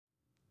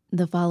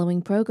The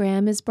following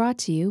program is brought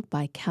to you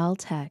by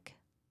Caltech.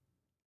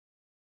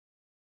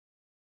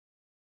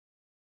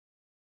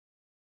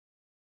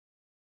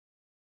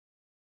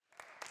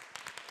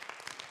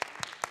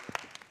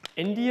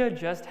 India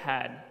just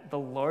had the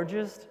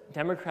largest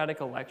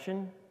democratic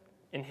election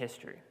in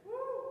history.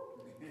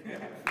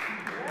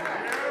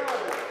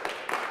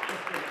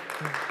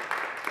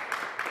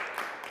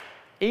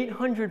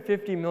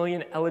 850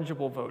 million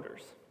eligible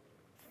voters,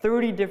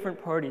 30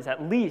 different parties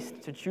at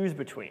least to choose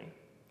between,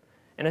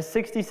 and a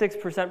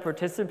 66%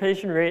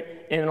 participation rate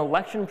in an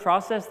election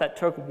process that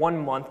took 1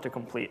 month to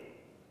complete.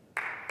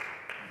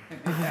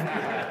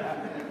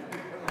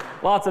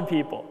 Lots of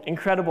people,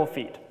 incredible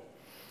feat.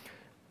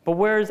 But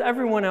whereas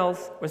everyone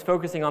else was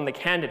focusing on the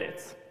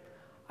candidates,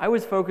 I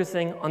was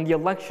focusing on the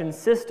election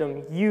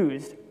system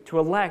used to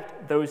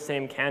elect those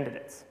same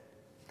candidates.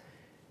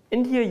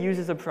 India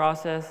uses a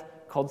process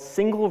called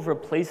single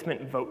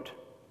replacement vote.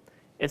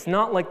 It's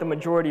not like the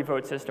majority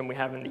vote system we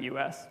have in the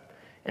US.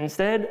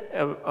 Instead,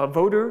 a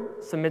voter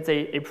submits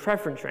a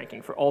preference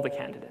ranking for all the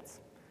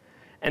candidates.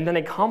 And then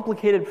a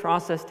complicated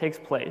process takes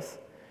place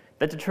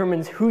that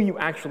determines who you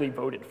actually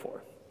voted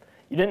for.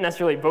 You didn't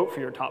necessarily vote for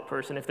your top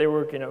person. If they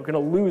were going to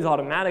lose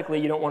automatically,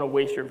 you don't want to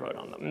waste your vote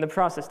on them. And the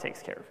process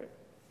takes care of it.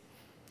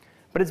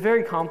 But it's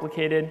very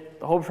complicated.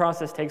 The whole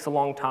process takes a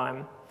long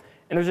time.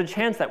 And there's a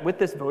chance that with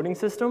this voting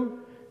system,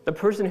 the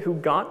person who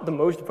got the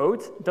most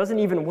votes doesn't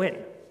even win.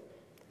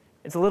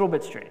 It's a little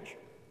bit strange.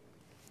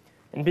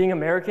 And being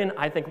American,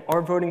 I think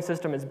our voting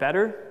system is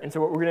better. And so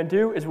what we're going to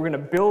do is we're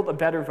going to build a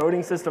better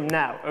voting system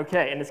now.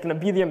 Okay, and it's going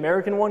to be the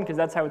American one because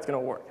that's how it's going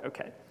to work.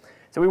 Okay.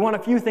 So we want a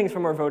few things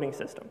from our voting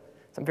system.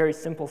 Some very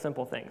simple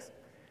things.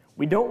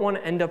 We don't want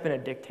to end up in a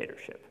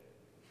dictatorship.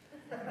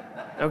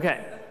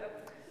 Okay.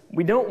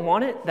 We don't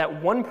want it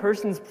that one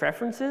person's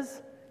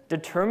preferences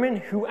determine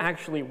who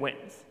actually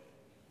wins.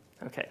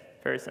 Okay,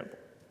 very simple.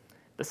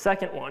 The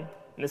second one,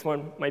 and this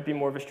one might be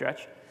more of a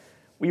stretch,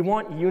 we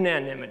want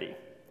unanimity.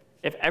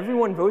 If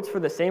everyone votes for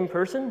the same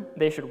person,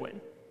 they should win.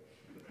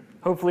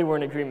 Hopefully we're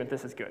in agreement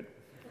this is good.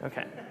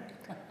 Okay.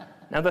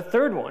 Now the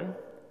third one,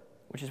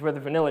 which is where the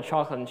vanilla,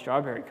 chocolate, and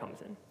strawberry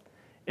comes in,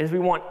 is we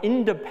want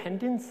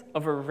independence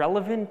of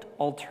irrelevant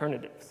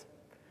alternatives.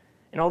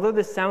 And although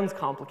this sounds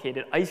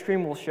complicated, ice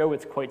cream will show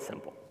it's quite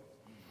simple.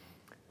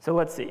 So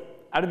let's see.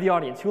 Out of the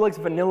audience, who likes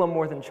vanilla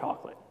more than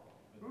chocolate?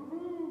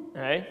 All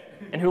right.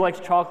 And who likes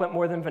chocolate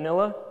more than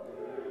vanilla?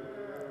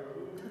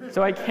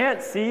 So I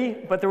can't see,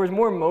 but there was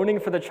more moaning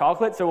for the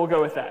chocolate, so we'll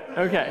go with that.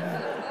 Okay.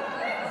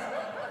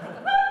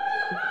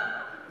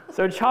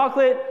 So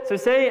chocolate, so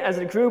say as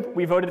a group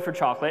we voted for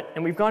chocolate,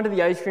 and we've gone to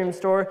the ice cream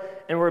store,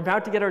 and we're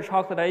about to get our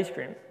chocolate ice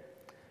cream.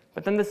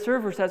 But then the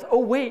server says, oh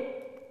wait,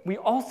 we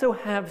also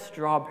have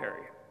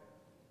strawberry.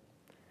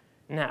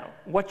 Now,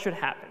 what should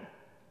happen?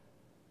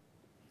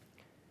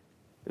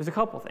 There's a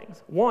couple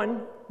things.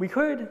 One, we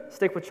could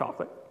stick with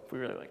chocolate, if we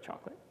really like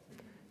chocolate.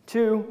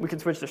 Two, we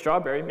could switch to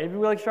strawberry. Maybe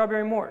we like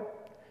strawberry more.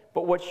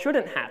 But what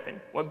shouldn't happen,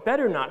 what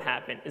better not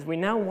happen, is we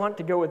now want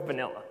to go with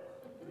vanilla.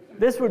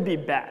 This would be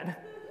bad.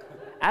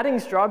 Adding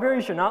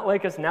strawberry should not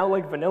make us now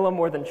like vanilla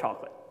more than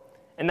chocolate.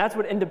 And that's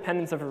what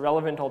independence of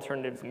irrelevant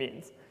alternatives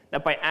means.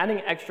 That by adding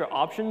extra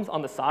options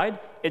on the side,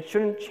 it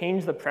shouldn't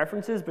change the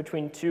preferences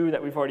between two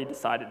that we've already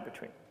decided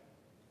between.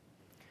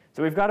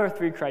 So we've got our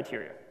three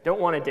criteria. Don't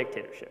want a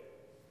dictatorship.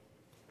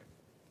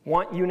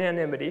 Want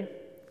unanimity,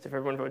 so if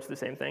everyone votes the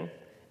same thing.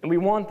 And we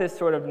want this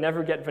sort of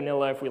never get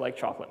vanilla if we like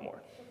chocolate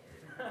more.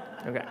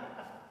 Okay.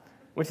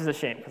 Which is a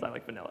shame, because I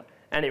like vanilla.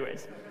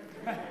 Anyways.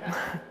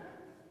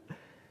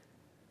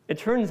 It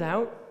turns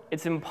out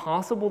it's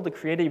impossible to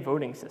create a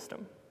voting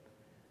system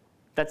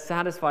that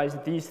satisfies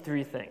these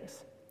three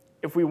things.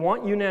 If we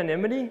want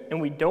unanimity and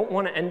we don't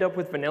want to end up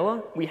with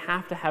vanilla, we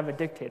have to have a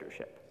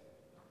dictatorship.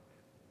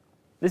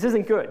 This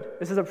isn't good.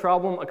 This is a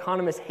problem.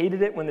 Economists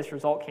hated it when this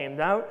result came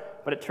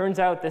out, but it turns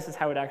out this is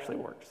how it actually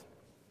works.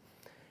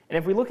 And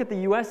if we look at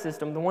the US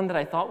system, the one that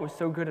I thought was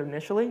so good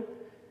initially,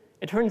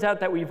 it turns out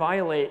that we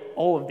violate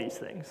all of these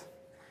things.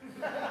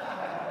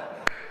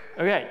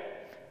 Okay,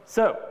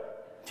 so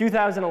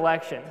 2000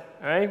 election,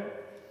 all right?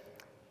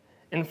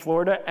 In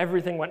Florida,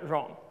 everything went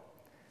wrong.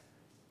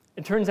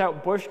 It turns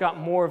out Bush got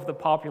more of the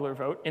popular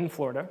vote in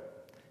Florida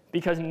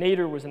because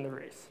Nader was in the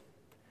race.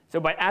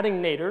 So by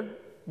adding Nader,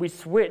 we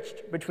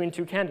switched between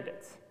two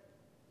candidates.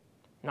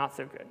 Not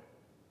so good.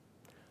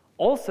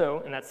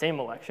 Also, in that same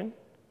election,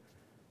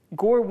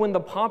 Gore won the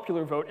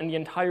popular vote in the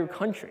entire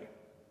country.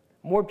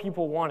 More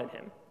people wanted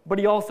him, but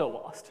he also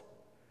lost.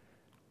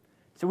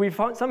 So we've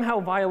somehow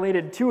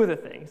violated two of the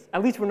things.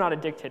 At least we're not a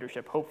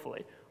dictatorship,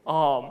 hopefully,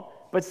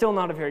 but still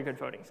not a very good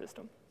voting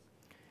system.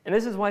 And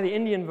this is why the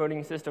Indian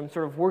voting system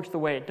sort of works the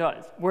way it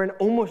does, where in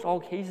almost all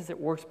cases it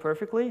works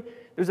perfectly.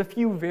 There's a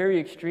few very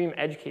extreme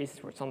edge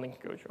cases where something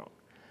goes wrong.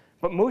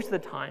 But most of the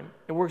time,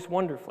 it works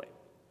wonderfully.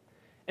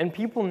 And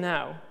people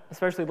now,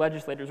 especially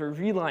legislators, are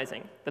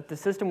realizing that the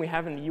system we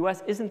have in the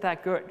US isn't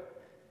that good.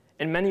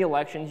 In many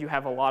elections, you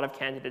have a lot of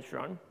candidates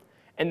run.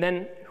 And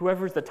then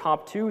whoever's the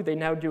top two, they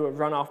now do a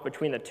runoff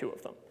between the two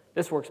of them.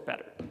 This works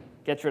better.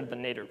 Gets rid of the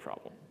Nader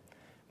problem.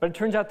 But it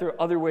turns out there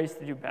are other ways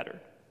to do better.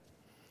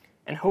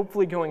 And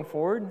hopefully going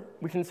forward,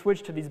 we can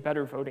switch to these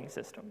better voting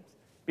systems.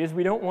 Because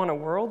we don't want a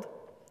world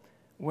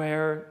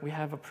where we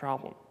have a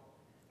problem,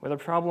 where the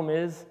problem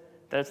is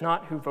that it's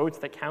not who votes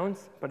that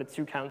counts, but it's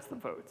who counts the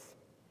votes.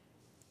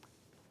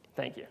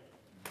 Thank you.